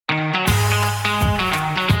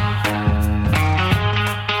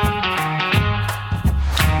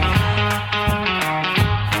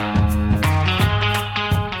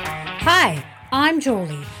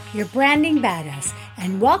Branding Badass,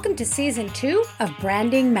 and welcome to Season 2 of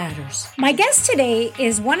Branding Matters. My guest today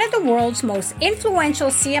is one of the world's most influential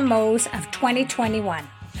CMOs of 2021.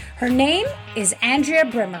 Her name is Andrea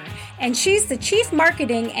Brimmer, and she's the Chief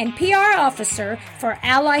Marketing and PR Officer for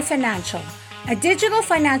Ally Financial, a digital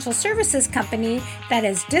financial services company that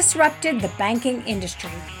has disrupted the banking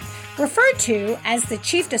industry. Referred to as the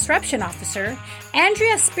Chief Disruption Officer,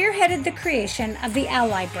 Andrea spearheaded the creation of the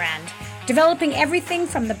Ally brand, developing everything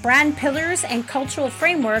from the brand pillars and cultural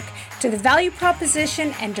framework to the value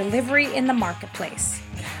proposition and delivery in the marketplace.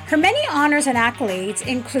 Her many honors and accolades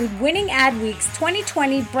include winning Adweek's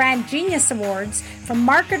 2020 Brand Genius Awards from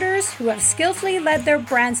marketers who have skillfully led their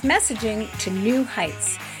brand's messaging to new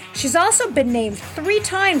heights. She's also been named 3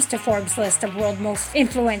 times to Forbes' list of world's most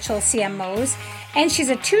influential CMOs, and she's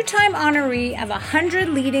a 2-time honoree of 100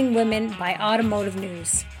 Leading Women by Automotive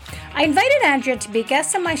News. I invited Andrea to be a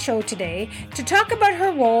guest on my show today to talk about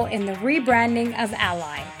her role in the rebranding of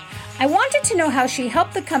Ally. I wanted to know how she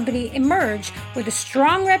helped the company emerge with a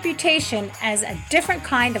strong reputation as a different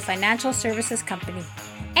kind of financial services company.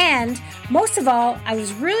 And most of all, I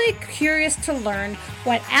was really curious to learn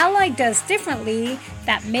what Ally does differently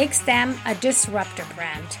that makes them a disruptor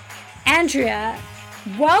brand. Andrea,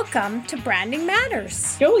 welcome to Branding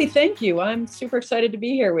Matters. Jolie, thank you. I'm super excited to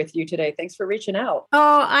be here with you today. Thanks for reaching out.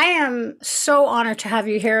 Oh, I am so honored to have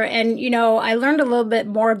you here. And, I learned a little bit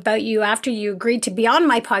more about you after you agreed to be on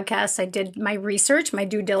my podcast. I did my research, my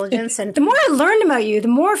due diligence. And the more I learned about you, the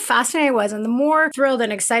more fascinated I was and the more thrilled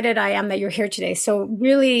and excited I am that you're here today. So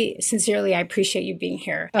really, sincerely, I appreciate you being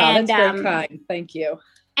here. Oh, and, that's very kind. Thank you.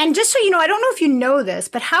 And just so you know, I don't know if you know this,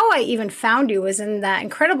 but how I even found you was in that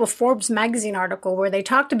incredible Forbes magazine article where they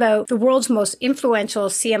talked about the world's most influential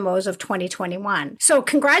CMOs of 2021. So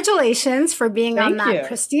congratulations for being on that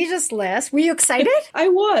prestigious list. Were you excited? I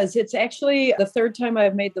was. It's actually the 3rd time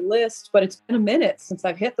I've made the list, but it's been a minute since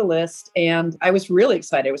I've hit the list. And I was really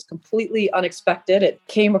excited. It was completely unexpected. It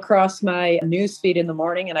came across my newsfeed in the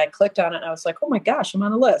morning and I clicked on it and I was like, oh my gosh, I'm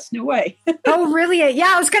on the list. No way. Oh, really?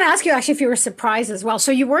 Yeah, I was going to ask you actually if you were surprised as well.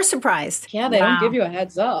 So you were surprised. Yeah, they don't give you a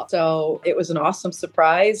heads up. So it was an awesome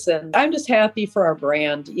surprise. And I'm just happy for our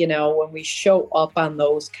brand. When we show up on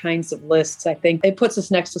those kinds of lists, I think it puts us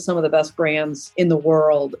next to some of the best brands in the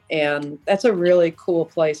world. And that's a really cool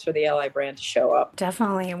place for the Ally brand to show up.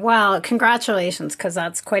 Definitely. Well, congratulations, because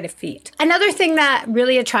that's quite a feat. Another thing that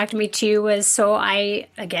really attracted me to you was,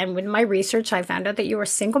 with my research, I found out that you were a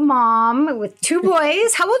single mom with 2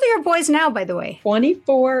 boys. How old are your boys now, by the way?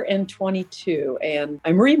 24 and 22. And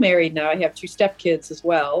I'm remarried now. I have 2 stepkids as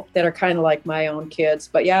well that are kind of like my own kids.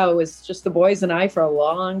 But yeah, it was just the boys and I for a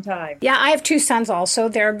long time. Yeah, I have 2 sons also.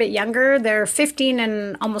 They're a bit younger. They're 15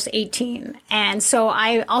 and almost 18. And so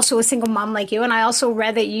I also a single mom like you. And I also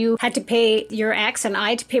read that you had to pay your ex and I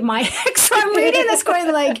had to pay my ex. So I'm reading this going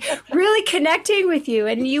really connecting with you.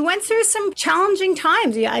 And you went through some challenging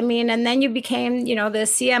times. And then you became, the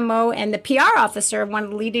CMO and the PR officer of one of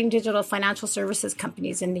the leading digital financial services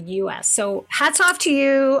companies in the U.S. So hats off to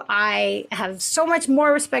you. I have so much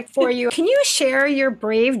more respect for you. Can you share your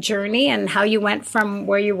brave journey and how you went from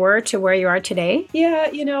where you were to where you are today? Yeah,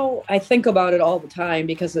 I think about it all the time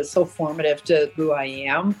because it's so formative to who I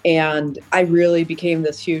am. And I really became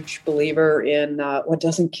this huge believer in what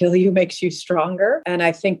doesn't kill you makes you stronger. And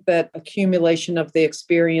I think that accumulation of the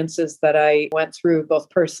experiences that I went through, both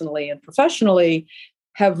personally and professionally,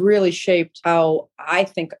 have really shaped how I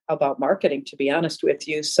think about marketing, to be honest with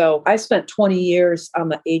you. So I spent 20 years on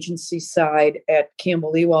the agency side at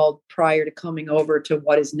Campbell Ewald prior to coming over to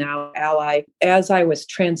what is now Ally. As I was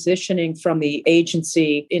transitioning from the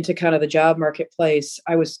agency into kind of the job marketplace,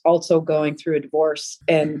 I was also going through a divorce.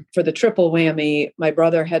 And for the triple whammy, my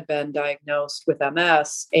brother had been diagnosed with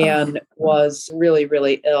MS and was really,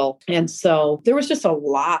 really ill. And so there was just a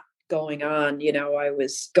lot going on. I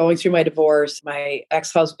was going through my divorce. My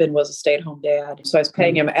ex-husband was a stay-at-home dad. So I was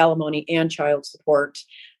paying him alimony and child support.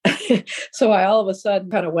 So I all of a sudden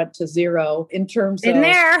kind of went to zero in terms of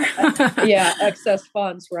excess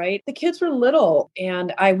funds, right? The kids were little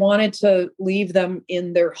and I wanted to leave them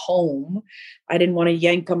in their home. I didn't want to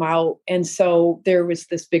yank them out. And so there was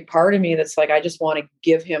this big part of me that's like, I just want to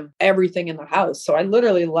give him everything in the house. So I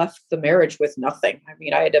literally left the marriage with nothing.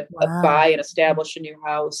 I had to buy and establish a new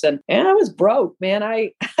house and I was broke, man.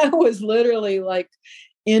 I was literally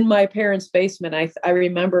in my parents' basement. I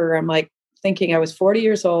remember I'm thinking I was 40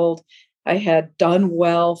 years old. I had done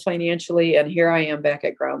well financially, and here I am back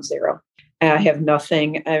at ground zero. And I have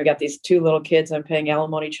nothing. I've got these 2 little kids. I'm paying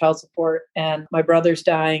alimony, child support, and my brother's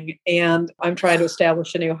dying, and I'm trying to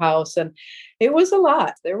establish a new house. And It was a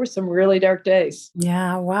lot. There were some really dark days.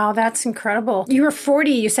 Yeah, wow, that's incredible. You were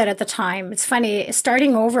 40, you said at the time. It's funny,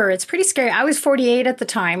 starting over, it's pretty scary. I was 48 at the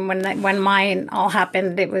time when mine all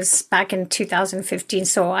happened. It was back in 2015.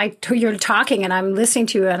 So you're talking and I'm listening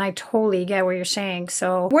to you and I totally get what you're saying.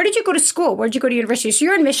 So where did you go to school? Where did you go to university? So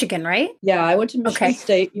you're in Michigan, right? Yeah, I went to Michigan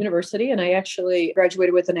State University, and I actually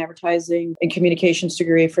graduated with an advertising and communications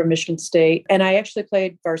degree from Michigan State. And I actually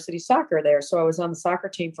played varsity soccer there. So I was on the soccer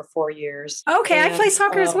team for 4 years. Okay, I play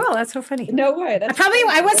soccer as well. That's so funny. No way.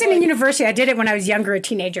 I wasn't in university. I did it when I was younger, a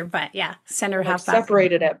teenager, but yeah, center halfback.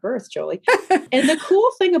 Separated at birth, Jolie. And the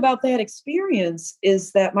cool thing about that experience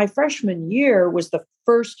is that my freshman year was the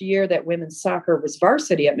first year that women's soccer was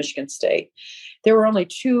varsity at Michigan State. There were only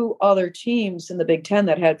 2 other teams in the Big Ten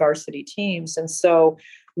that had varsity teams. And so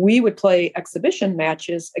we would play exhibition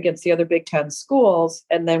matches against the other Big Ten schools.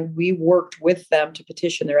 And then we worked with them to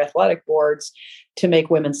petition their athletic boards to make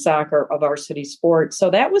women's soccer a varsity sport. So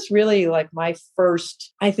that was really like my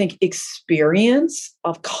first, I think, experience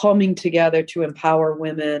of coming together to empower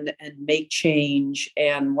women and make change.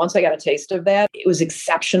 And once I got a taste of that, it was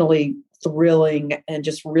exceptionally thrilling and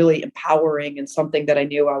just really empowering, and something that I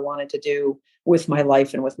knew I wanted to do with my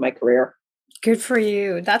life and with my career. Good for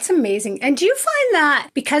you. That's amazing. And do you find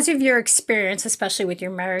that because of your experience, especially with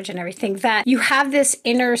your marriage and everything, that you have this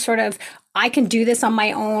inner sort of, I can do this on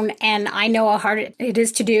my own and I know how hard it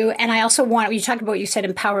is to do. And I also want, you talked about, you said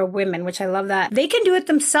empower women, which I love that. They can do it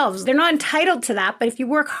themselves. They're not entitled to that. But if you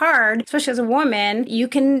work hard, especially as a woman, you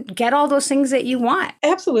can get all those things that you want.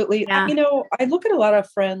 Absolutely. Yeah. I look at a lot of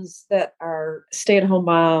friends that are stay-at-home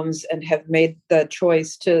moms and have made the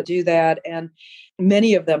choice to do that. And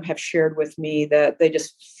many of them have shared with me that they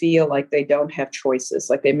just feel like they don't have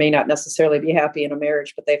choices. Like they may not necessarily be happy in a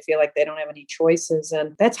marriage, but they feel like they don't have any choices.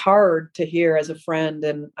 And that's hard to hear as a friend.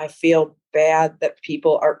 And I feel bad that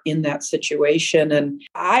people are in that situation. And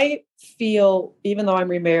I feel, even though I'm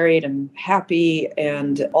remarried and happy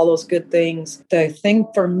and all those good things, the thing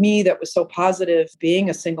for me that was so positive being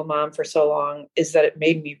a single mom for so long is that it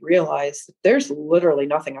made me realize that there's literally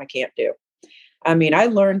nothing I can't do. I mean, I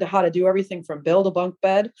learned how to do everything from build a bunk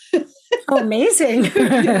bed. Oh, amazing.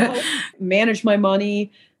 Manage my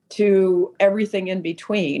money to everything in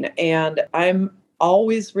between. And I'm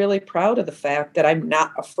always really proud of the fact that I'm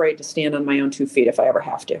not afraid to stand on my own 2 feet if I ever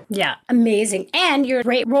have to. Yeah, amazing. And you're a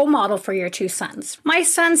great role model for your 2 sons. My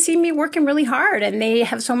sons see me working really hard and they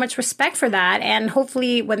have so much respect for that. And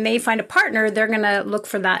hopefully when they find a partner, they're going to look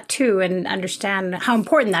for that too and understand how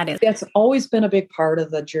important that is. That's always been a big part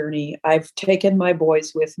of the journey. I've taken my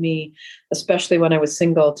boys with me, especially when I was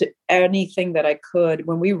single, to anything that I could.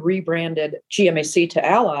 When we rebranded GMAC to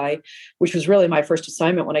Ally, which was really my first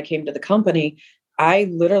assignment when I came to the company, I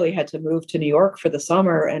literally had to move to New York for the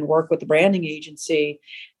summer and work with the branding agency.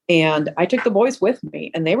 And I took the boys with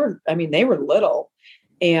me, and they were little.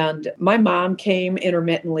 And my mom came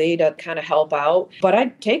intermittently to kind of help out, but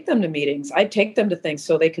I'd take them to meetings. I'd take them to things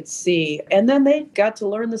so they could see. And then they got to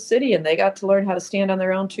learn the city and they got to learn how to stand on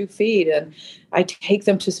their own 2 feet. And I take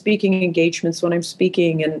them to speaking engagements when I'm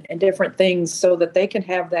speaking and different things so that they can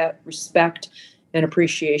have that respect and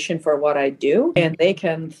appreciation for what I do. And they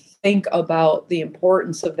can think about the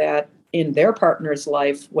importance of that in their partner's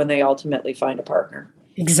life when they ultimately find a partner.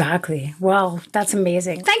 Exactly. Well, that's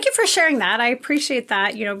amazing. Thank you for sharing that. I appreciate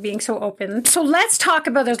that, being so open. So let's talk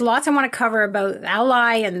about, there's lots I want to cover about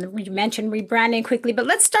Ally, and you mentioned rebranding quickly, but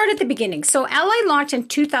let's start at the beginning. So Ally launched in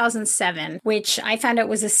 2007, which I found out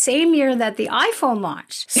was the same year that the iPhone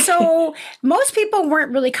launched. So most people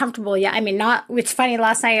weren't really comfortable yet. It's funny,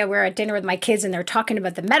 last night we were at dinner with my kids and they're talking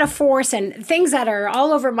about the metaphors and things that are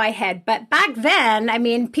all over my head. But back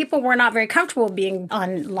then, people were not very comfortable being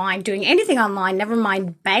online, doing anything online, never mind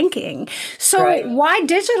banking. So right. Why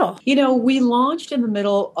digital? We launched in the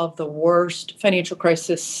middle of the worst financial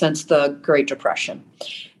crisis since the Great Depression.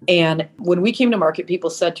 And when we came to market, people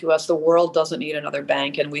said to us, the world doesn't need another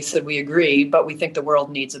bank. And we said, we agree, but we think the world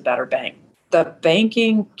needs a better bank. The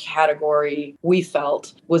banking category, we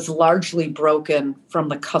felt, was largely broken from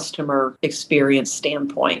the customer experience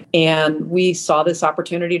standpoint. And we saw this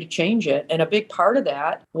opportunity to change it. And a big part of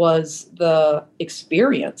that was the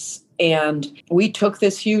experience. And we took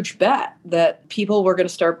this huge bet that people were going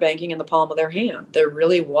to start banking in the palm of their hand. There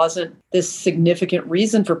really wasn't this significant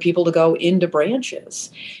reason for people to go into branches.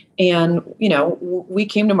 And, we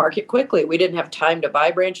came to market quickly. We didn't have time to buy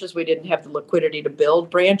branches. We didn't have the liquidity to build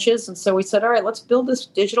branches. And so we said, all right, let's build this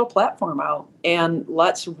digital platform out and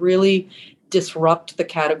let's really disrupt the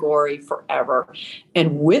category forever.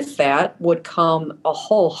 And with that would come a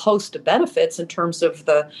whole host of benefits in terms of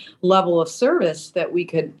the level of service that we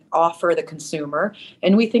could offer the consumer.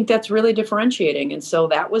 And we think that's really differentiating. And so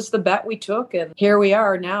that was the bet we took. And here we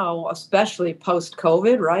are now, especially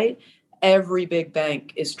post-COVID, right? Every big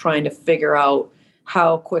bank is trying to figure out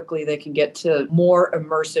how quickly they can get to more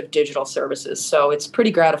immersive digital services. So it's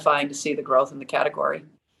pretty gratifying to see the growth in the category.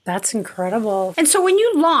 That's incredible. And so when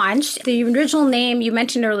you launched, the original name you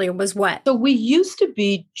mentioned earlier was what? So we used to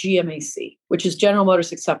be GMAC, which is General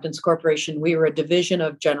Motors Acceptance Corporation. We were a division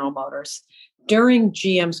of General Motors. During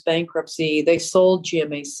GM's bankruptcy, they sold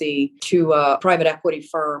GMAC to a private equity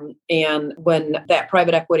firm. And when that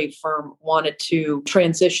private equity firm wanted to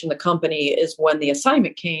transition the company is when the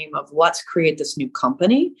assignment came of let's create this new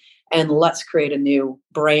company and let's create a new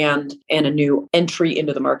brand and a new entry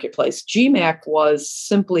into the marketplace. GMAC was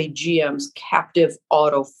simply GM's captive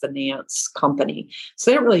auto finance company.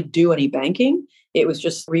 So they didn't really do any banking. It was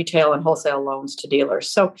just retail and wholesale loans to dealers.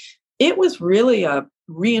 So it was really a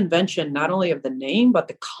reinvention, not only of the name, but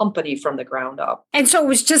the company from the ground up. And so it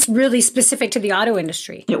was just really specific to the auto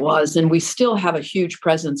industry. It was. And we still have a huge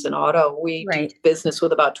presence in auto. We do business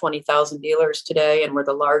with about 20,000 dealers today, and we're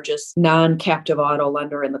the largest non-captive auto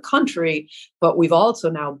lender in the country. But we've also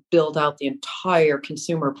now built out the entire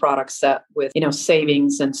consumer product set with,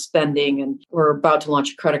 savings and spending. And we're about to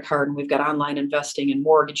launch a credit card, and we've got online investing and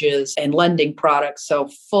mortgages and lending products. So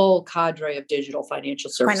full cadre of digital financial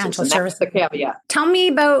services. That's the caveat. Tell me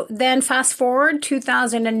about then, fast forward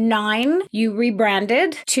 2009, you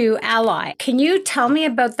rebranded to Ally. Can you tell me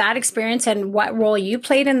about that experience and what role you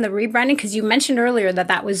played in the rebranding? Because you mentioned earlier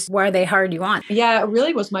that was where they hired you on. Yeah, it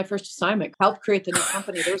really was my first assignment. Help create the new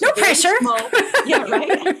company. There was no pressure. Yeah, right.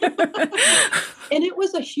 And it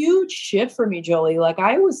was a huge shift for me, Jolie. Like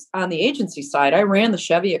I was on the agency side. I ran the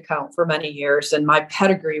Chevy account for many years, and my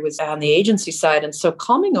pedigree was on the agency side. And so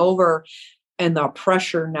coming over and the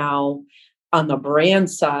pressure now on the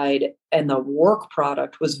brand side and the work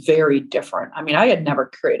product was very different. I mean, I had never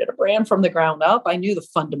created a brand from the ground up. I knew the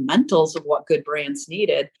fundamentals of what good brands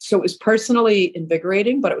needed. So it was personally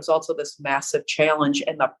invigorating, but it was also this massive challenge.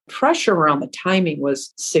 And the pressure around the timing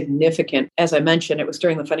was significant. As I mentioned, it was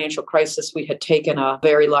during the financial crisis. We had taken a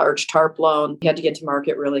very large TARP loan. We had to get to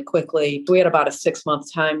market really quickly. We had about a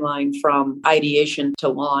 6-month timeline from ideation to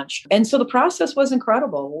launch. And so the process was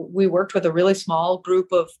incredible. We worked with a really small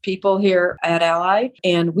group of people here at Ally,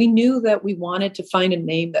 and we knew that we wanted to find a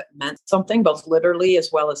name that meant something, both literally as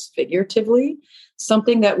well as figuratively,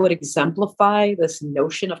 something that would exemplify this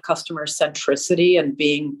notion of customer centricity and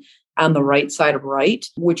being on the right side of right,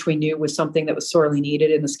 which we knew was something that was sorely needed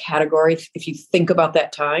in this category. If you think about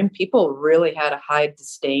that time, people really had a high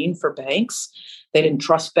disdain for banks. They didn't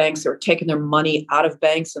trust banks. They were taking their money out of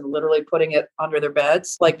banks and literally putting it under their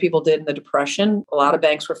beds like people did in the Depression. A lot of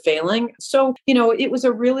banks were failing. So, it was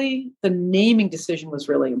the naming decision was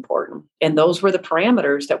really important. And those were the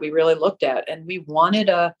parameters that we really looked at. And we wanted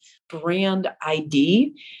a brand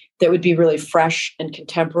ID that would be really fresh and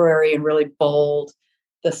contemporary and really bold.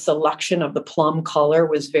 The selection of the plum color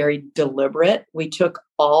was very deliberate. We took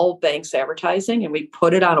all banks' advertising and we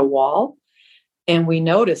put it on a wall. And we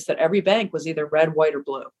noticed that every bank was either red, white, or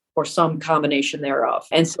blue, or some combination thereof.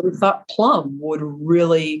 And so we thought plum would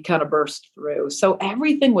really kind of burst through. So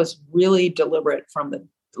everything was really deliberate, from the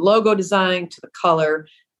logo design to the color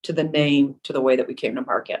to the name, to the way that we came to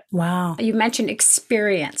market. Wow. You mentioned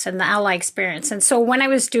experience and the Ally experience. And so when I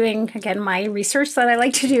was doing, again, my research that I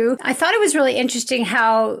like to do, I thought it was really interesting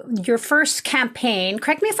how your first campaign,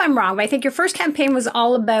 correct me if I'm wrong, but I think your first campaign was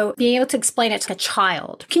all about being able to explain it to a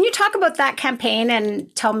child. Can you talk about that campaign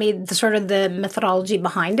and tell me the methodology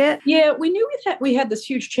behind it? Yeah, we knew we had this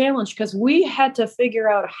huge challenge because we had to figure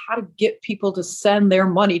out how to get people to send their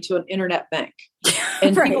money to an internet bank.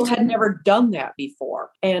 And people had never done that before.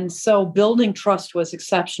 And so building trust was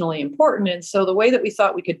exceptionally important. And so the way that we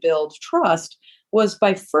thought we could build trust was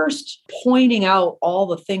by first pointing out all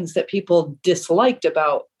the things that people disliked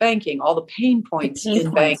about banking, all the pain points in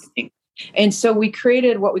banking. And so we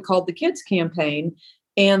created what we called the Kids Campaign.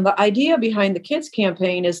 And the idea behind the Kids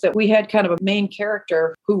Campaign is that we had kind of a main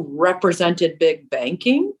character who represented big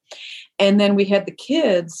banking. And then we had the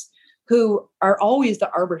kids who are always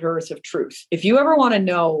the arbiters of truth. If you ever want to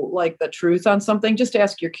know the truth on something, just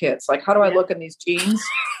ask your kids. How do I look in these jeans?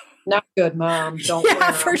 Not good, Mom. Don't wear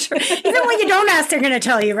them. For sure. Even when you don't ask, they're going to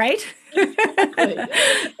tell you, right?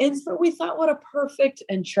 And so we thought, what a perfect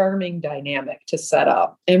and charming dynamic to set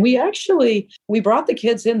up. And we brought the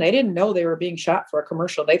kids in. They didn't know they were being shot for a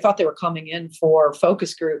commercial. They thought they were coming in for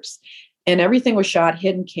focus groups. and everything was shot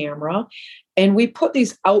hidden camera. And we put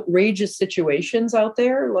these outrageous situations out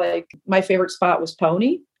there. Like my favorite spot was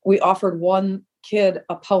pony. We offered one kid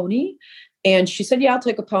a pony. And she said, yeah, I'll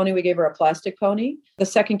take a pony. We gave her a plastic pony. The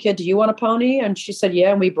second kid, do you want a pony? And she said,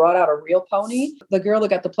 yeah. And we brought out a real pony. The girl that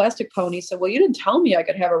got the plastic pony said, well, you didn't tell me I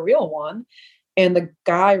could have a real one. And the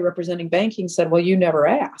guy representing banking said, well, you never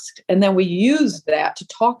asked. And then we used that to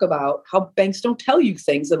talk about how banks don't tell you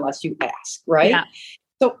things unless you ask, right? Yeah.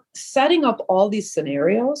 So setting up all these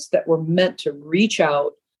scenarios that were meant to reach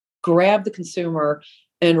out, grab the consumer,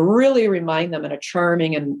 and really remind them in a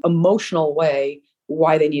charming and emotional way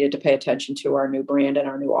why they needed to pay attention to our new brand and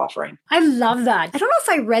our new offering. I love that. I don't know if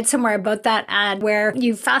I read somewhere about that ad where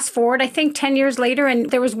you fast forward, I think 10 years later, and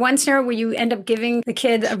there was one scenario where you end up giving the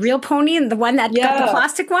kid a real pony and the one that got the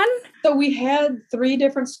plastic one. So we had 3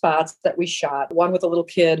 different spots that we shot. One with a little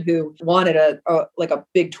kid who wanted a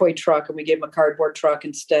big toy truck, and we gave him a cardboard truck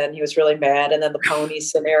instead. And he was really mad. And then the pony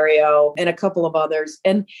scenario and a couple of others.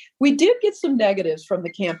 And we did get some negatives from the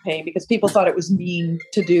campaign because people thought it was mean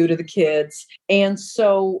to do to the kids. And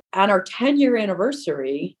so on our 10-year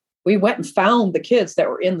anniversary, we went and found the kids that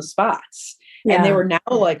were in the spots. Yeah. And they were now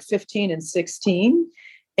like 15 and 16.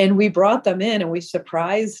 And we brought them in and we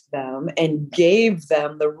surprised them and gave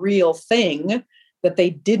them the real thing that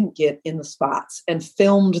they didn't get in the spots and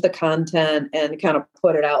filmed the content and kind of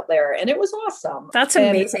put it out there. And it was awesome. That's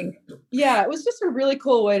amazing. Yeah, it was just a really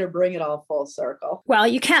cool way to bring it all full circle. Well,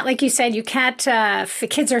 you can't, like you said, the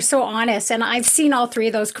kids are so honest. And I've seen all 3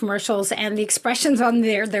 of those commercials, and the expressions on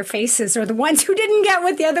their faces are the ones who didn't get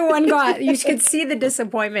what the other one got. You could see the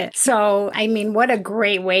disappointment. So, I mean, what a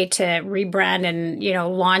great way to rebrand and,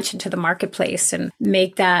 launch into the marketplace and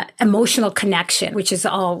make that emotional connection, which is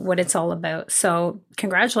all what it's all about. So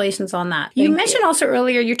congratulations on that. You mentioned also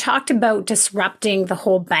earlier, you talked about disrupting the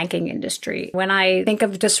whole banking industry. When I think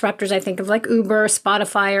of disruptors, I think of like Uber,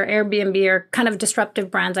 Spotify, or Airbnb, or kind of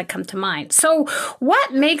disruptive brands that come to mind. So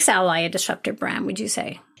what makes Ally a disruptive brand, would you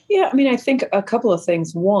say? Yeah, I mean, I think a couple of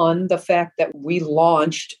things. One, the fact that we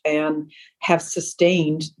launched and have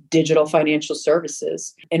sustained digital financial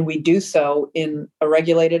services, and we do so in a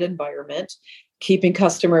regulated environment, keeping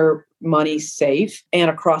customer money safe and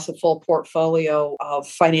across a full portfolio of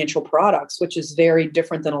financial products, which is very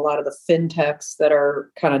different than a lot of the fintechs that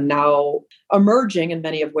are kind of now emerging, and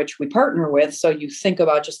many of which we partner with. So you think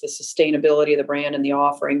about just the sustainability of the brand and the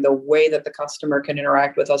offering, the way that the customer can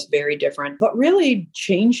interact with us, very different, but really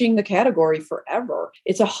changing the category forever.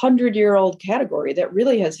 It's a 100-year-old category that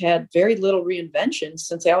really has had very little reinvention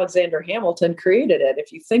since Alexander Hamilton created it.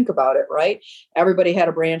 If you think about it, right? Everybody had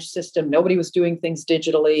a branch system. Nobody was doing things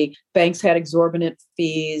digitally. Banks had exorbitant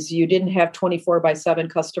fees. You didn't have 24/7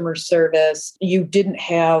 customer service. You didn't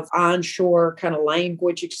have onshore kind of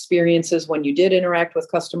language experiences when you did interact with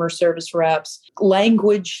customer service reps.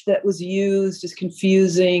 Language that was used is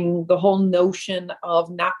confusing. The whole notion of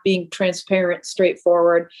not being transparent,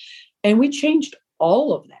 straightforward. And we changed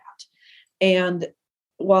all of that. And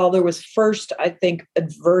while there was first, I think,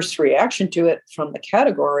 adverse reaction to it from the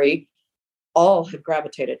category, all have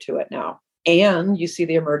gravitated to it now. And you see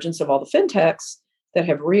the emergence of all the fintechs that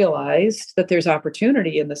have realized that there's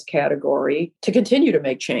opportunity in this category to continue to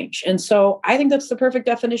make change. And so I think that's the perfect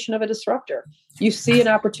definition of a disruptor. You see an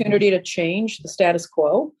opportunity to change the status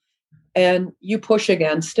quo, and you push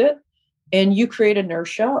against it, and you create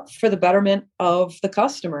inertia for the betterment of the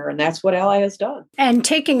customer. And that's what Ally has done. And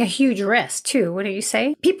taking a huge risk too. What do you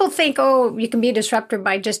say? People think, oh, you can be a disruptor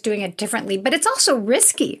by just doing it differently, but it's also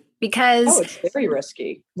risky. Because it's very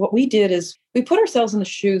risky. What we did is we put ourselves in the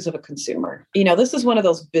shoes of a consumer. This is one of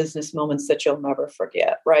those business moments that you'll never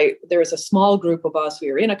forget, right? There was a small group of us.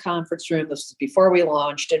 We were in a conference room. This was before we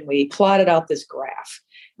launched, and we plotted out this graph.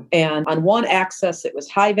 And on one axis, it was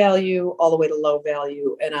high value all the way to low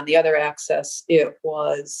value. And on the other axis, it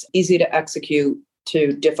was easy to execute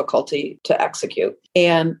to difficulty to execute.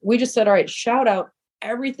 And we just said, all right, shout out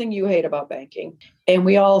everything you hate about banking. And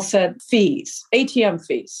we all said fees, ATM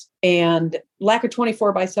fees, and lack of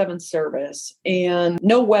 24/7 service, and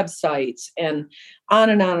no websites, and on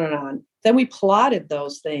and on and on. Then we plotted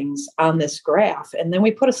those things on this graph, and then we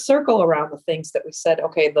put a circle around the things that we said,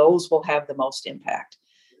 okay, those will have the most impact.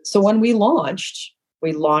 So when we launched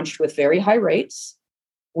with very high rates.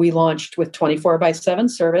 We launched with 24/7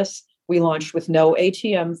 service. We launched with no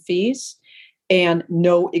ATM fees and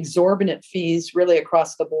no exorbitant fees really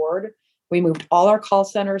across the board. We moved all our call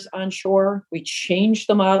centers onshore. We changed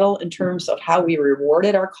the model in terms of how we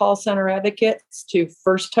rewarded our call center advocates to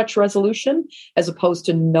first touch resolution as opposed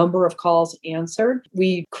to number of calls answered.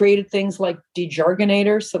 We created things like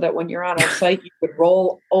dejargonators so that when you're on our site, you could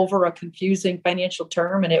roll over a confusing financial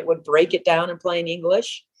term and it would break it down in plain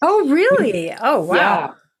English. Oh, really? Oh, wow.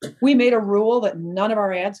 Yeah. We made a rule that none of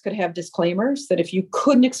our ads could have disclaimers, that if you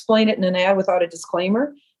couldn't explain it in an ad without a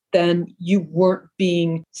disclaimer, then you weren't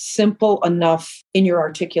being simple enough in your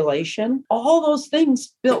articulation. All those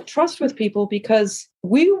things built trust with people because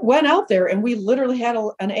we went out there and we literally had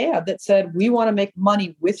an ad that said, we want to make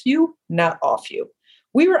money with you, not off you.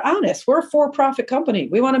 We were honest. We're a for-profit company.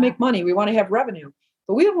 We want to make money. We want to have revenue,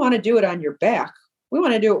 but we don't want to do it on your back. We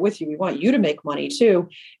want to do it with you. We want you to make money too.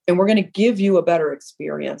 And we're going to give you a better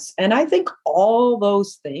experience. And I think all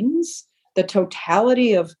those things, the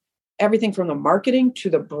totality of everything from the marketing to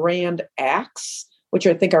the brand acts, which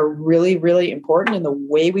I think are really, really important in the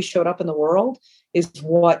way we showed up in the world, is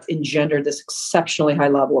what engendered this exceptionally high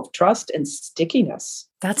level of trust and stickiness.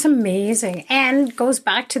 That's amazing. And goes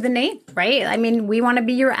back to the name, right? I mean, we want to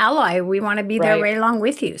be your ally. We want to be there right along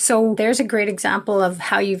with you. So there's a great example of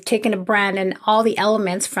how you've taken a brand and all the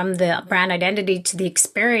elements from the brand identity to the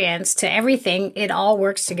experience to everything. It all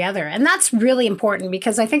works together. And that's really important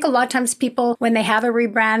because I think a lot of times people, when they have a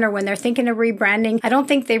rebrand or when they're thinking of rebranding, I don't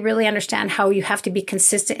think they really understand how you have to be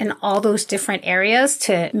consistent in all those different areas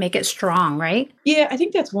to make it strong, right? Yeah, I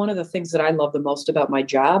think that's one of the things that I love the most about my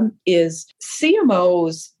job is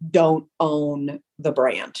CMOs don't own the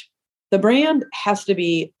brand. The brand has to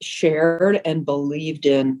be shared and believed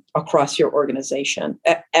in across your organization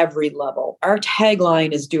at every level. Our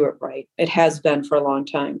tagline is do it right. It has been for a long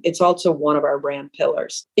time. It's also one of our brand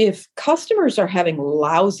pillars. If customers are having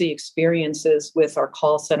lousy experiences with our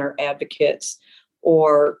call center advocates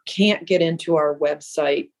or can't get into our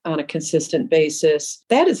website on a consistent basis,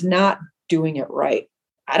 that is not doing it right.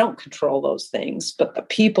 I don't control those things, but the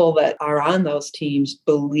people that are on those teams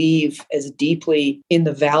believe as deeply in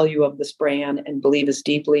the value of this brand and believe as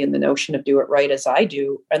deeply in the notion of do it right as I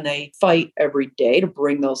do. And they fight every day to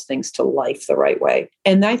bring those things to life the right way.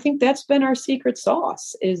 And I think that's been our secret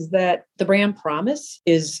sauce, is that the brand promise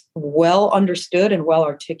is well understood and well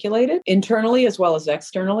articulated internally as well as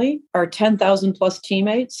externally. Our 10,000 plus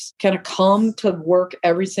teammates kind of come to work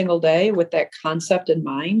every single day with that concept in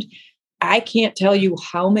mind. I can't tell you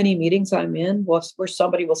how many meetings I'm in where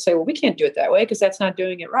somebody will say, well, we can't do it that way because that's not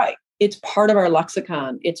doing it right. It's part of our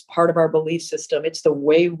lexicon. It's part of our belief system. It's the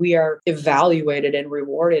way we are evaluated and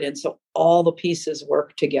rewarded. And so all the pieces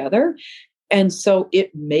work together. And so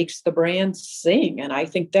it makes the brand sing. And I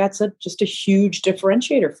think that's just a huge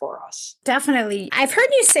differentiator for us. Definitely. I've heard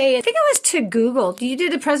you say, I think it was to Google. You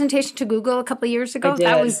did a presentation to Google a couple of years ago. I did.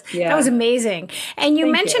 That was amazing. And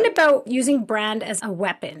you mentioned about using brand as a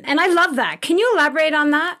weapon. And I love that. Can you elaborate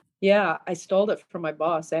on that? Yeah, I stole it from my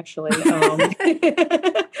boss, actually.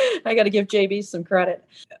 I got to give JB some credit.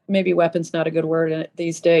 Maybe weapon's not a good word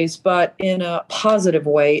these days, but in a positive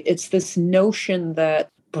way, it's this notion that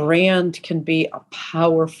brand can be a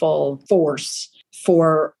powerful force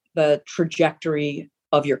for the trajectory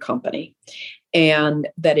of your company. And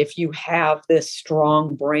that if you have this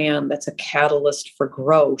strong brand that's a catalyst for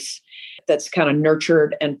growth, that's kind of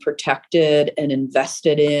nurtured and protected and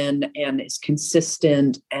invested in and is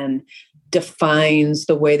consistent and defines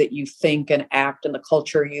the way that you think and act and the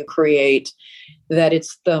culture you create, that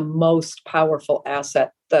it's the most powerful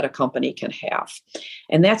asset that a company can have.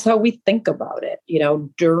 And that's how we think about it. You know,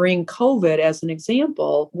 during COVID, as an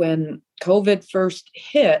example, when COVID first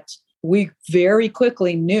hit, we very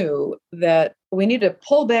quickly knew that we needed to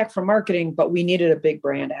pull back from marketing, but we needed a big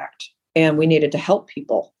brand act and we needed to help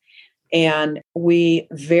people. And we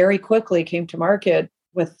very quickly came to market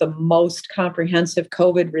with the most comprehensive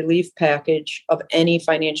COVID relief package of any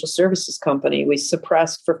financial services company. We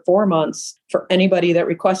suppressed for 4 months for anybody that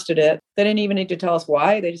requested it. They didn't even need to tell us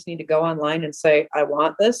why. They just need to go online and say, I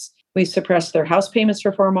want this. We suppressed their house payments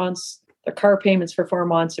for 4 months, their car payments for 4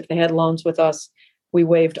 months. If they had loans with us, we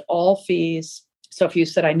waived all fees. So if you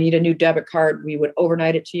said, I need a new debit card, we would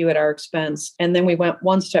overnight it to you at our expense. And then we went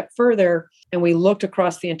one step further and we looked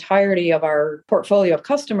across the entirety of our portfolio of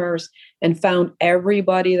customers and found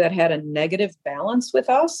everybody that had a negative balance with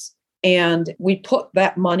us. And we put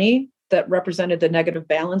that money that represented the negative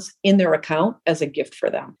balance in their account as a gift for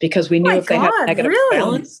them because we knew they had negative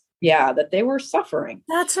balance, that they were suffering.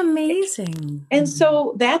 That's amazing. And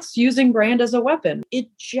so that's using brand as a weapon. It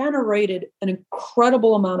generated an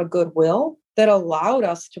incredible amount of goodwill that allowed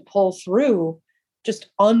us to pull through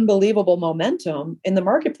just unbelievable momentum in the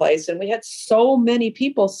marketplace. And we had so many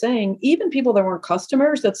people saying, even people that weren't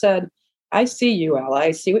customers, that said, I see you, Ally.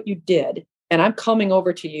 I see what you did. And I'm coming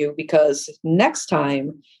over to you because next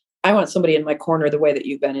time I want somebody in my corner the way that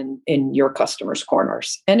you've been in your customers'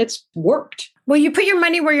 corners. And it's worked. Well, you put your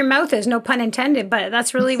money where your mouth is, no pun intended, but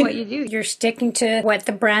that's really what you do. You're sticking to what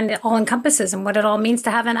the brand all encompasses and what it all means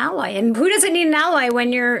to have an ally. And who doesn't need an ally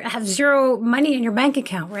when you have zero money in your bank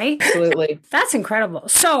account, right? Absolutely. That's incredible.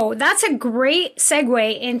 So that's a great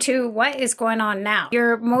segue into what is going on now.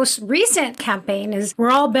 Your most recent campaign is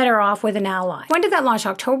We're All Better Off with an Ally. When did that launch?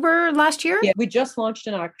 October last year? Yeah, we just launched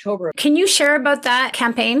in October. Can you share about that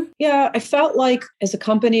campaign? Yeah, I felt like as a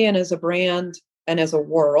company and as a brand, and as a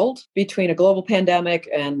world, between a global pandemic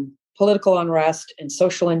and political unrest and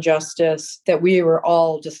social injustice, that we were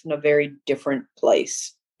all just in a very different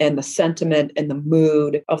place. And the sentiment and the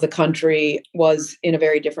mood of the country was in a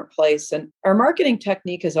very different place. And our marketing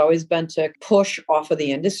technique has always been to push off of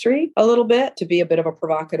the industry a little bit, to be a bit of a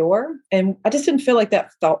provocateur. And I just didn't feel like that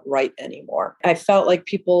felt right anymore. I felt like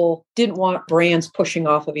people didn't want brands pushing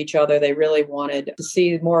off of each other. They really wanted to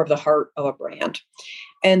see more of the heart of a brand.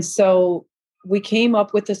 And so we came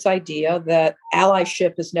up with this idea that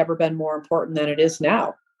allyship has never been more important than it is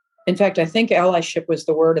now. In fact, I think allyship was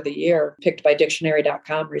the word of the year picked by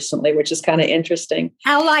dictionary.com recently, which is kind of interesting.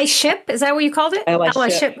 Allyship? Is that what you called it?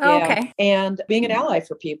 Allyship. Oh, yeah. okay. And being an ally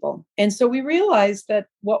for people. And so we realized that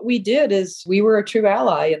what we did is we were a true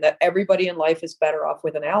ally and that everybody in life is better off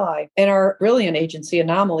with an ally. And our brilliant agency,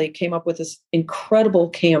 Anomaly, came up with this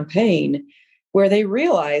incredible campaign where they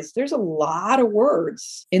realized there's a lot of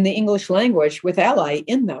words in the English language with ally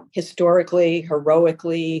in them. Historically,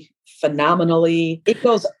 heroically, phenomenally. It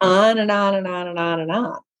goes on and on and on and on and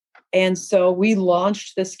on. And so we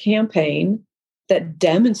launched this campaign that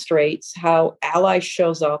demonstrates how ally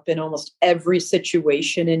shows up in almost every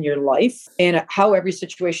situation in your life and how every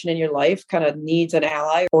situation in your life kind of needs an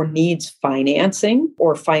ally or needs financing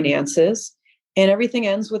or finances. And everything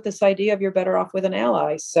ends with this idea of you're better off with an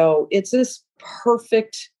ally. So it's this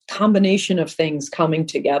perfect combination of things coming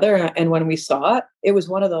together. And when we saw it, it was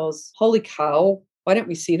one of those, holy cow, why didn't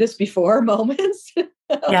we see this before moments?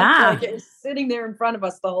 Yeah. Like it was sitting there in front of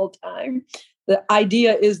us the whole time. The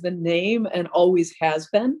idea is the name and always has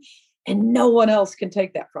been. And no one else can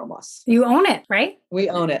take that from us. You own it, right? We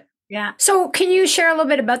own it. Yeah. So can you share a little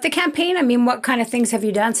bit about the campaign? I mean, what kind of things have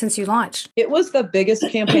you done since you launched? It was the biggest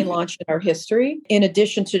campaign launch in our history. In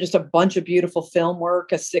addition to just a bunch of beautiful film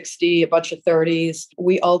work, a 60, a bunch of 30s.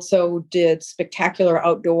 We also did spectacular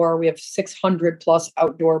outdoor. We have 600 plus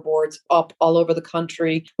outdoor boards up all over the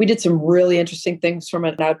country. We did some really interesting things from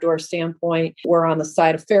an outdoor standpoint. We're on the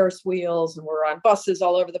side of Ferris wheels and we're on buses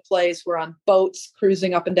all over the place. We're on boats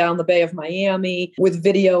cruising up and down the Bay of Miami with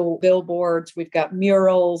video billboards. We've got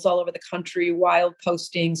murals all over the country, wild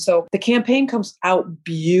posting. So the campaign comes out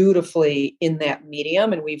beautifully in that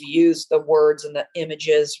medium. And we've used the words and the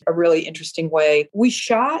images a really interesting way. We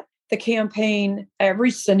shot the campaign.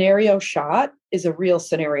 Every scenario shot is a real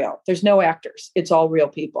scenario. There's no actors. It's all real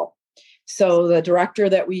people. So the director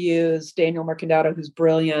that we use, Daniel Mercandado, who's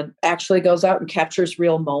brilliant, actually goes out and captures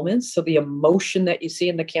real moments. So the emotion that you see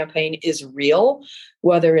in the campaign is real,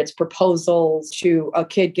 whether it's proposals to a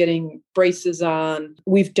kid getting braces on.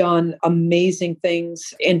 We've done amazing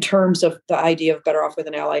things in terms of the idea of better off with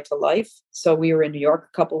an ally to life. So we were in New York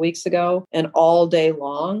a couple of weeks ago and all day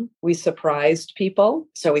long, we surprised people.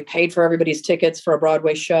 So we paid for everybody's tickets for a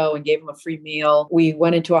Broadway show and gave them a free meal. We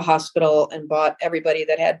went into a hospital and bought everybody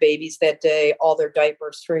that had babies that day, all their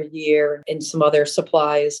diapers for a year and some other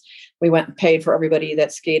supplies. We went and paid for everybody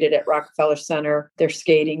that skated at Rockefeller Center. They're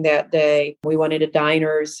skating that day. We went into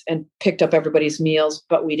diners and picked up everybody's meals,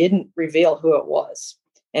 but we didn't reveal who it was.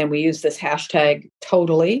 And we used this hashtag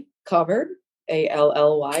totally covered.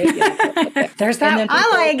 ALLY. There's that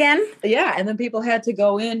ally again. Yeah. And then people had to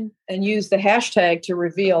go in and use the hashtag to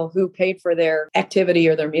reveal who paid for their activity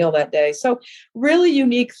or their meal that day. So really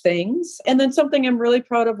unique things. And then something I'm really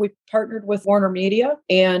proud of, we partnered with Warner Media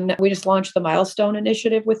and we just launched the Milestone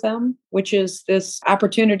Initiative with them, which is this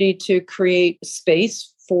opportunity to create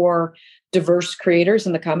space for diverse creators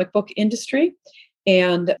in the comic book industry.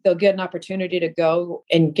 And they'll get an opportunity to go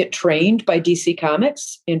and get trained by DC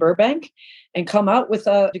Comics in Burbank and come out with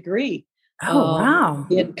a degree wow.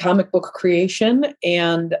 in comic book creation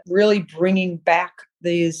and really bringing back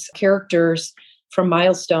these characters from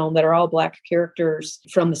Milestone that are all Black characters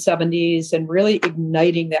from the 70s and really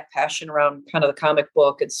igniting that passion around kind of the comic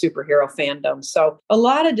book and superhero fandom. So a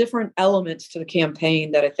lot of different elements to the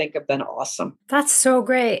campaign that I think have been awesome. That's so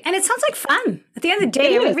great. And it sounds like fun. At the end of the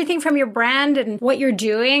day, everything from your brand and what you're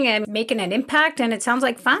doing and making an impact. And it sounds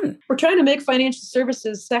like fun. We're trying to make financial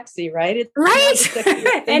services sexy, right? It's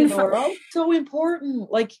right. And so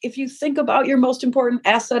important. Like if you think about your most important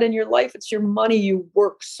asset in your life, it's your money. You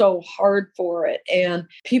work so hard for it. And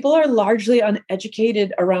people are largely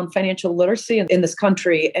uneducated around financial literacy in this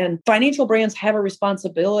country. And financial brands have a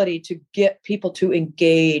responsibility to get people to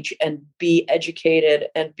engage and be educated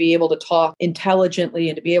and be able to talk intelligently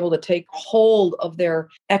and to be able to take hold of their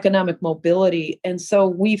economic mobility. And so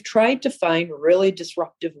we've tried to find really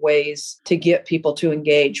disruptive ways to get people to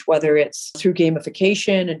engage, whether it's through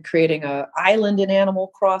gamification and creating an island in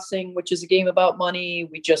Animal Crossing, which is a game about money.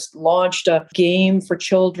 We just launched a game for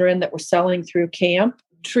children that we're selling through Camp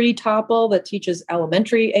Tree Topple that teaches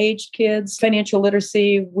elementary aged kids financial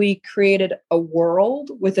literacy. We created a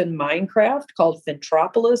world within Minecraft called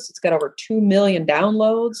Fintropolis. It's got over 2 million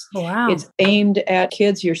downloads. Wow. It's aimed at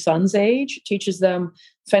kids your son's age. It teaches them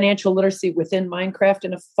financial literacy within Minecraft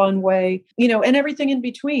in a fun way, and everything in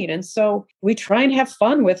between. And so we try and have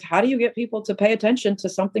fun with how do you get people to pay attention to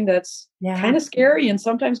something that's kind of scary and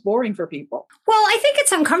sometimes boring for people. Well, I think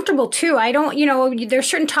it's uncomfortable too. I don't, there's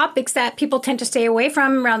certain topics that people tend to stay away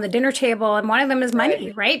from around the dinner table. And one of them is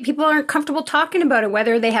money, right? People aren't comfortable talking about it,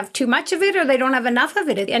 whether they have too much of it or they don't have enough of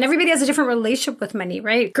it. And everybody has a different relationship with money,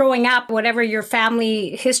 right? Growing up, whatever your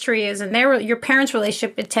family history is and your parents'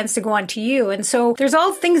 relationship, it tends to go on to you. And so there's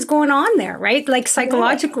all things going on there, right? Like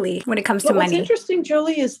psychologically when it comes to money. What's interesting,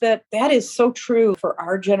 Julie, is that is so true for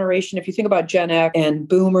our generation. If you think about Gen X and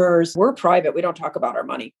boomers, we're private. We don't talk about our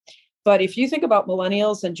money. But if you think about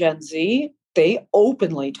millennials and Gen Z, they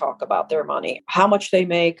openly talk about their money, how much they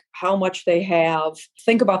make, how much they have.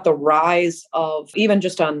 Think about the rise of, even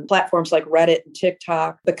just on platforms like Reddit and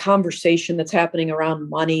TikTok, the conversation that's happening around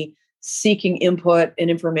money, seeking input and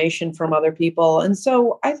information from other people. And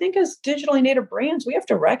so I think as digitally native brands, we have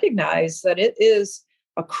to recognize that it is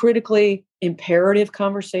a critically imperative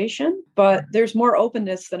conversation, but there's more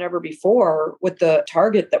openness than ever before with the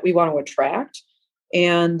target that we want to attract.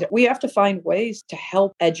 And we have to find ways to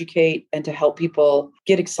help educate and to help people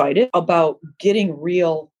get excited about getting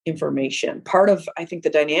real information. Part of, I think, the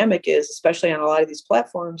dynamic is, especially on a lot of these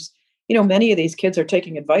platforms, many of these kids are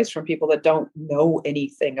taking advice from people that don't know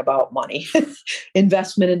anything about money,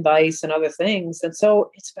 investment advice and other things. And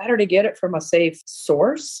so it's better to get it from a safe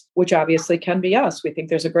source, which obviously can be us. We think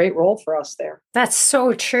there's a great role for us there. That's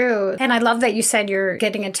so true. And I love that you said you're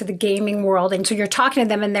getting into the gaming world. And so you're talking to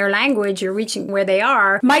them in their language, you're reaching where they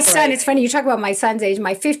are. My son, it's funny, you talk about my son's age,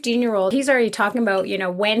 my 15-year-old, he's already talking about,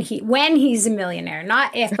 when he's a millionaire,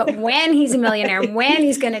 not if, but when he's a millionaire, when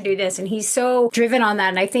he's going to do this. And he's so driven on that.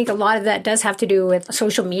 And I think a lot of that does have to do with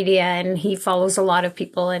social media, and he follows a lot of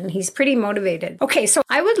people and he's pretty motivated. Okay, so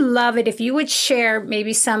I would love it if you would share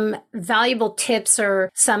maybe some valuable tips or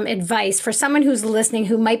some advice for someone who's listening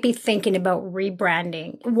who might be thinking about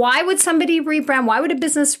rebranding. Why would somebody rebrand? Why would a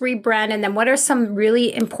business rebrand? And then what are some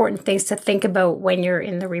really important things to think about when you're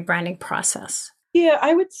in the rebranding process? Yeah,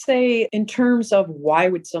 I would say in terms of why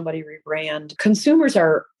would somebody rebrand, consumers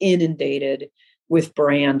are inundated with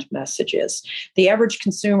brand messages. The average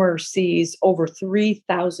consumer sees over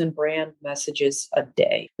 3,000 brand messages a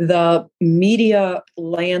day. The media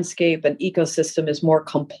landscape and ecosystem is more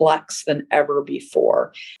complex than ever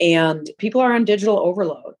before, and people are on digital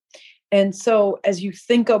overload. And so as you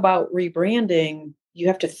think about rebranding, you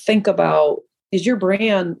have to think about, is your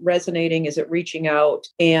brand resonating? Is it reaching out?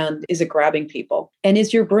 And is it grabbing people? And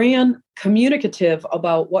is your brand communicative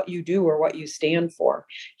about what you do or what you stand for?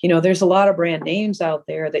 There's a lot of brand names out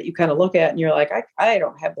there that you kind of look at and you're like, I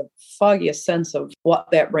don't have the foggiest sense of what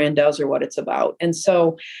that brand does or what it's about. And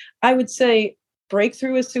so I would say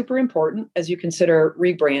breakthrough is super important as you consider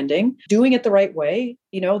rebranding, doing it the right way.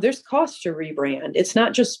 There's cost to rebrand. It's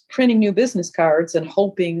not just printing new business cards and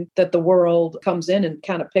hoping that the world comes in and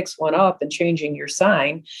kind of picks one up and changing your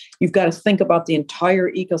sign. You've got to think about the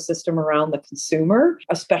entire ecosystem around the consumer,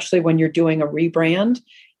 especially when you're doing a rebrand,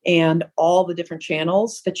 and all the different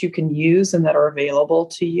channels that you can use and that are available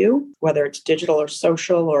to you, whether it's digital or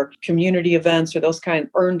social or community events or those kind of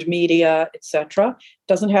earned media, etc.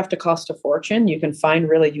 Doesn't have to cost a fortune. You can find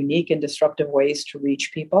really unique and disruptive ways to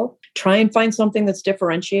reach people. Try and find something that's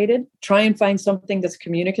differentiated. Try and find something that's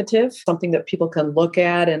communicative, something that people can look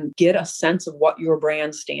at and get a sense of what your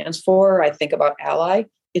brand stands for. I think about Ally.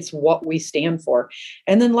 It's what we stand for.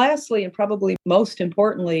 And then lastly, and probably most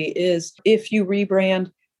importantly, is if you rebrand,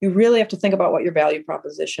 You really have to think about what your value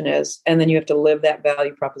proposition is, and then you have to live that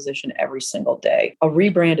value proposition every single day. A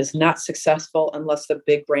rebrand is not successful unless the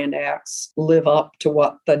big brand acts live up to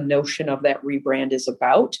what the notion of that rebrand is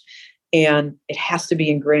about. And it has to be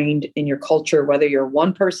ingrained in your culture, whether you're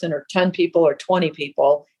one person or 10 people or 20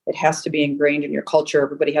 people. It has to be ingrained in your culture.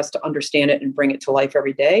 Everybody has to understand it and bring it to life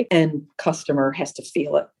every day. And customer has to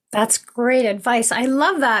feel it. That's great advice. I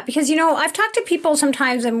love that because, I've talked to people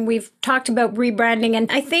sometimes and we've talked about rebranding.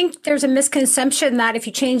 And I think there's a misconception that if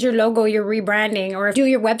you change your logo, you're rebranding, or if you do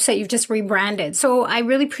your website, you've just rebranded. So I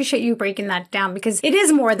really appreciate you breaking that down because it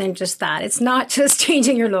is more than just that. It's not just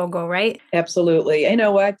changing your logo, right? Absolutely.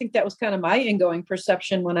 I think that was kind of my ingoing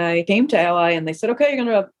perception when I came to Ally and they said, okay, you're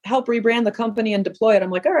going to help rebrand the company and deploy it.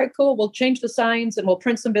 I'm like, all right, cool. We'll change the signs and we'll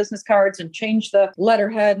print some business cards and change the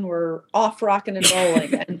letterhead and we're off rocking and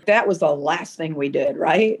rolling. And that was the last thing we did,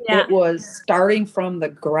 right? Yeah. It was starting from the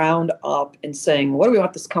ground up and saying, what do we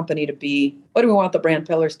want this company to be? What do we want the brand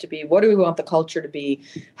pillars to be? What do we want the culture to be?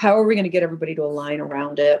 How are we going to get everybody to align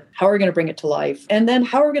around it? How are we going to bring it to life? And then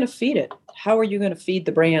how are we going to feed it? How are you going to feed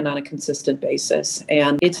the brand on a consistent basis?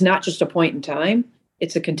 And it's not just a point in time.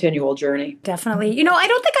 It's a continual journey. Definitely. I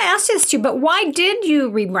don't think I asked this to you, but why did you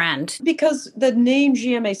rebrand? Because the name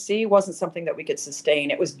GMAC wasn't something that we could sustain.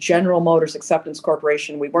 It was General Motors Acceptance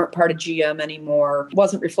Corporation. We weren't part of GM anymore. It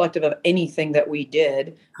wasn't reflective of anything that we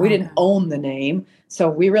did. We didn't own the name. So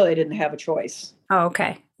we really didn't have a choice. Oh,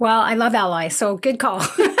 okay. Well, I love Ally, so good call.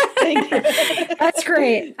 Thank you. That's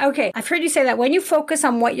great. Okay. I've heard you say that when you focus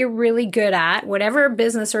on what you're really good at, whatever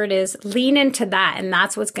business or it is, lean into that. And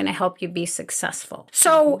that's what's going to help you be successful.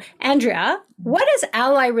 So, Andrea, what is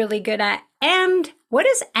Ally really good at? And what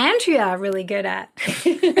is Andrea really good at?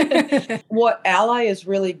 What Ally is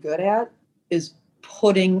really good at is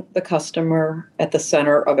putting the customer at the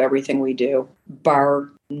center of everything we do, bar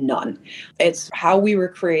none. It's how we were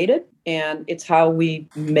created. And it's how we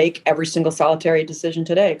make every single solitary decision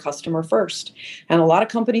today, customer first. And a lot of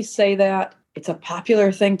companies say that. It's a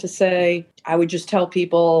popular thing to say. I would just tell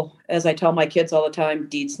people, as I tell my kids all the time,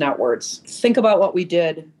 deeds, not words. Think about what we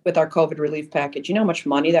did with our COVID relief package. You know how much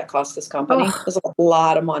money that cost this company? It was a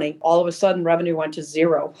lot of money. All of a sudden, revenue went to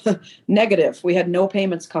zero, negative. We had no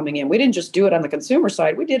payments coming in. We didn't just do it on the consumer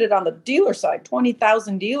side. We did it on the dealer side,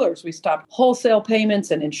 20,000 dealers. We stopped wholesale payments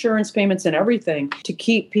and insurance payments and everything to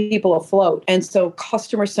keep people afloat. And so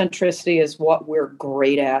customer centricity is what we're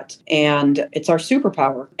great at. And it's our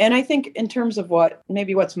superpower. And I think in terms of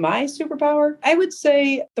what's my superpower, I would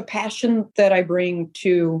say the passion that I bring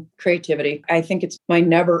to creativity. I think it's my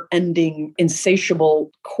never-ending,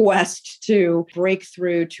 insatiable quest to break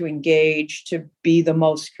through, to engage, to be the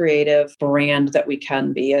most creative brand that we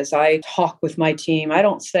can be. As I talk with my team, I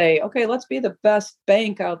don't say, okay, let's be the best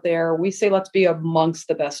bank out there. We say, let's be amongst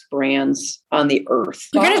the best brands on the earth.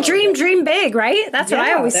 You're going to dream big, right? That's what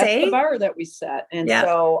I always say. That's the bar that we set. And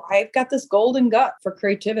so I've got this golden gut for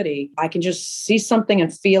creativity. I can just see something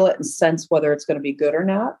and feel it and sense whether it's going to be good or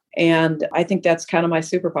not. And I think that's kind of my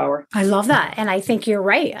superpower. I love that. And I think you're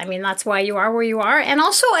right. I mean, that's why you are where you are. And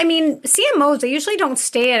also, I mean, CMOs, they usually don't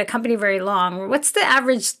stay at a company very long. What's the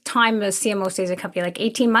average time a CMO stays at a company? Like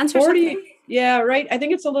 18 months or 40, something? Yeah, right. I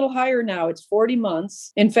think it's a little higher now. It's 40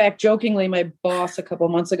 months. In fact, jokingly, my boss a couple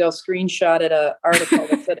of months ago screenshotted an article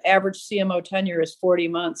that said average CMO tenure is 40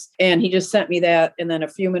 months. And he just sent me that. And then a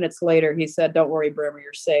few minutes later, he said, don't worry, Brimmer,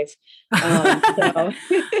 you're safe.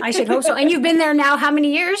 I should hope so. And you've been there now how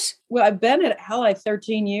many years? Well, I've been at Ally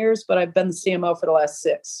 13 years, but I've been the CMO for the last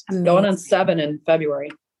 6. Amazing. Going on 7 in February.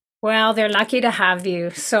 Well, they're lucky to have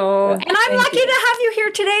you. So, and I'm lucky to have you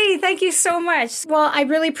here today. Thank you so much. Well, I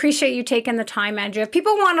really appreciate you taking the time, Andrea. If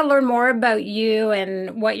people want to learn more about you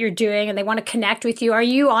and what you're doing and they want to connect with you, are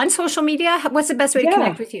you on social media? What's the best way to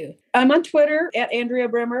connect with you? I'm on Twitter at Andrea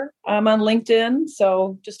Brimmer. I'm on LinkedIn.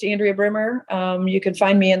 So just Andrea Brimmer. You can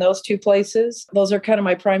find me in those 2 places. Those are kind of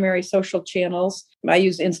my primary social channels. I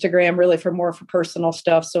use Instagram really for personal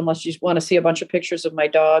stuff. So unless you want to see a bunch of pictures of my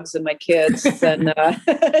dogs and my kids, then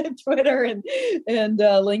Twitter and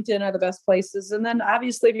LinkedIn are the best places. And then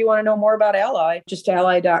obviously, if you want to know more about Ally, just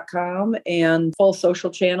ally.com and full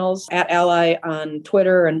social channels at Ally on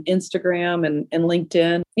Twitter and Instagram and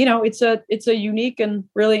LinkedIn. You know, it's a unique and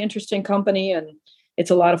really interesting company. And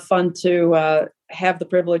it's a lot of fun to have the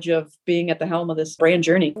privilege of being at the helm of this brand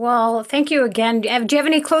journey. Well, thank you again. Do you have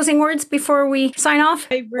any closing words before we sign off?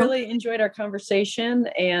 I really enjoyed our conversation,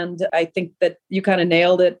 and I think that you kind of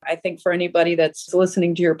nailed it. I think for anybody that's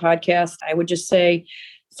listening to your podcast, I would just say,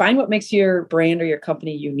 find what makes your brand or your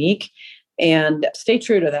company unique and stay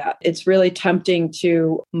true to that. It's really tempting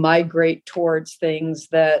to migrate towards things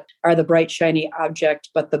that are the bright, shiny object,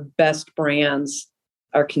 but the best brands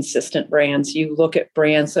are consistent brands. You look at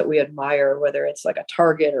brands that we admire, whether it's like a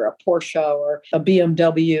Target or a Porsche or a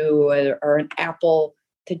BMW or an Apple,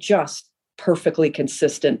 they're just perfectly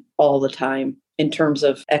consistent all the time in terms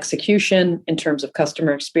of execution, in terms of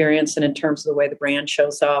customer experience, and in terms of the way the brand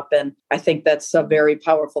shows up. And I think that's a very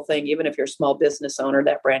powerful thing, even if you're a small business owner,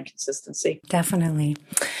 that brand consistency. Definitely.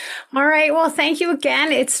 All right. Well, thank you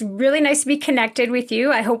again. It's really nice to be connected with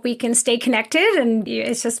you. I hope we can stay connected, and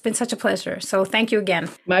it's just been such a pleasure. So thank you again.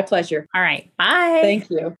 My pleasure. All right. Bye. Thank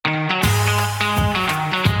you.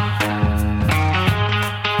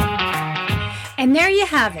 And there you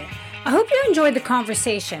have it. I hope you enjoyed the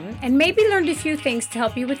conversation and maybe learned a few things to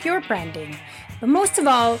help you with your branding. But most of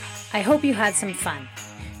all, I hope you had some fun.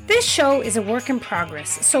 This show is a work in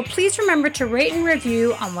progress, so please remember to rate and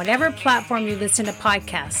review on whatever platform you listen to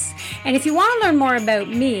podcasts. And if you want to learn more about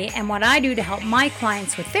me and what I do to help my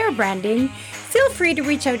clients with their branding, feel free to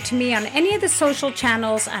reach out to me on any of the social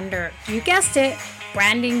channels under, you guessed it,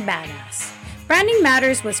 Branding Badass. Branding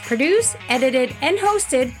Matters was produced, edited, and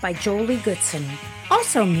hosted by Jolie Goodson,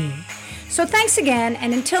 also me. So thanks again,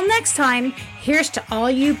 and until next time, here's to all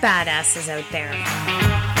you badasses out there.